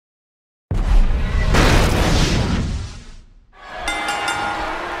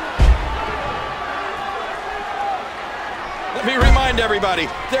everybody.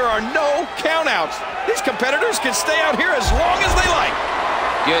 There are no countouts. These competitors can stay out here as long as they like.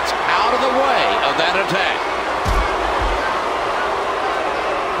 Gets out of the way of that attack.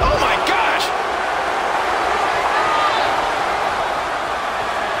 Oh, my gosh!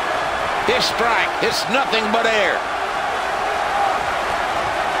 His strike hits nothing but air.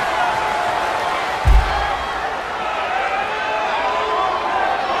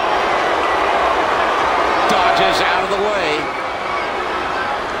 Dodges out of the way.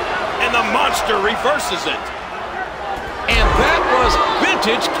 And the monster reverses it. And that was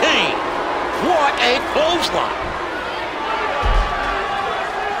vintage Kane. What a clothesline.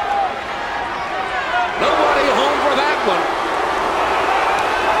 Nobody home for that one.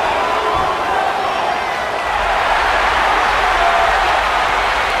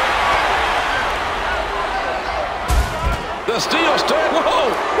 The steel stud.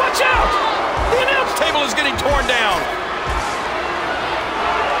 Whoa! Watch out! The announce table is getting torn down.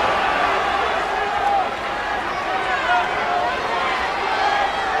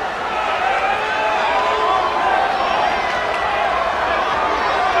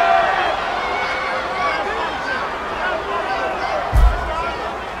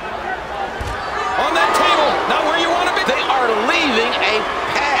 On that table, not where you want to be. They are leaving a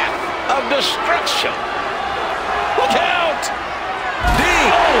path of destruction. Look out!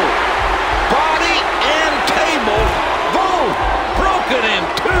 Deep. Oh. Body and table both broken in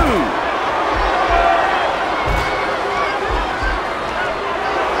two.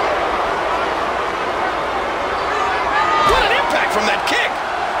 What an impact from that kick!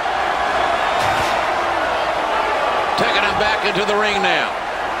 Taking him back into the ring now.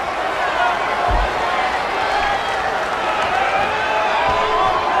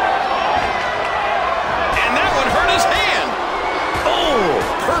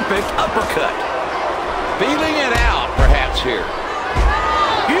 Perfect uppercut. Feeling it out, perhaps, here.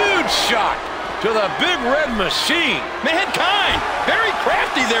 Huge shot to the big red machine. Mankind, very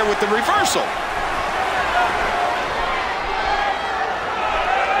crafty there with the reversal.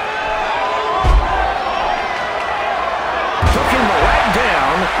 Took him right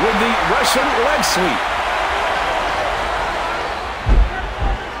down with the Russian leg sweep.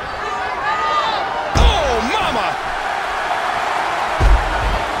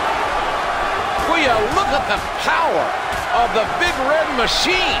 Look at the power of the big red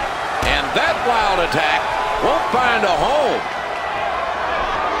machine. And that wild attack won't find a home.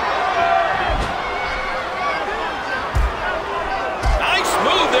 Nice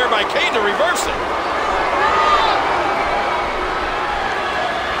move there by Kane to reverse it.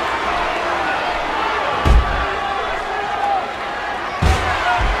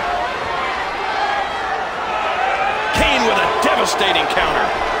 Kane with a devastating counter.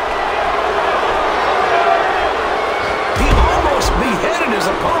 Beheaded his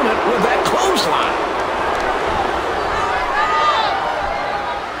opponent with that clothesline.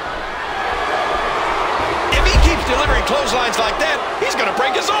 If he keeps delivering clotheslines like that, he's going to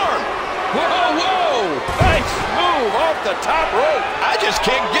break his arm. Whoa, whoa! Nice move off the top rope. I just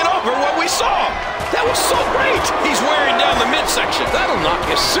can't get over what we saw. That was so great. He's wearing down the midsection. That'll knock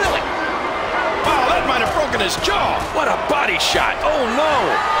you silly. Wow, that might have broken his jaw. What a body shot. Oh, no.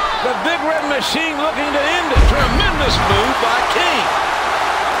 The big red machine looking to end it. Tremendous move by Kane.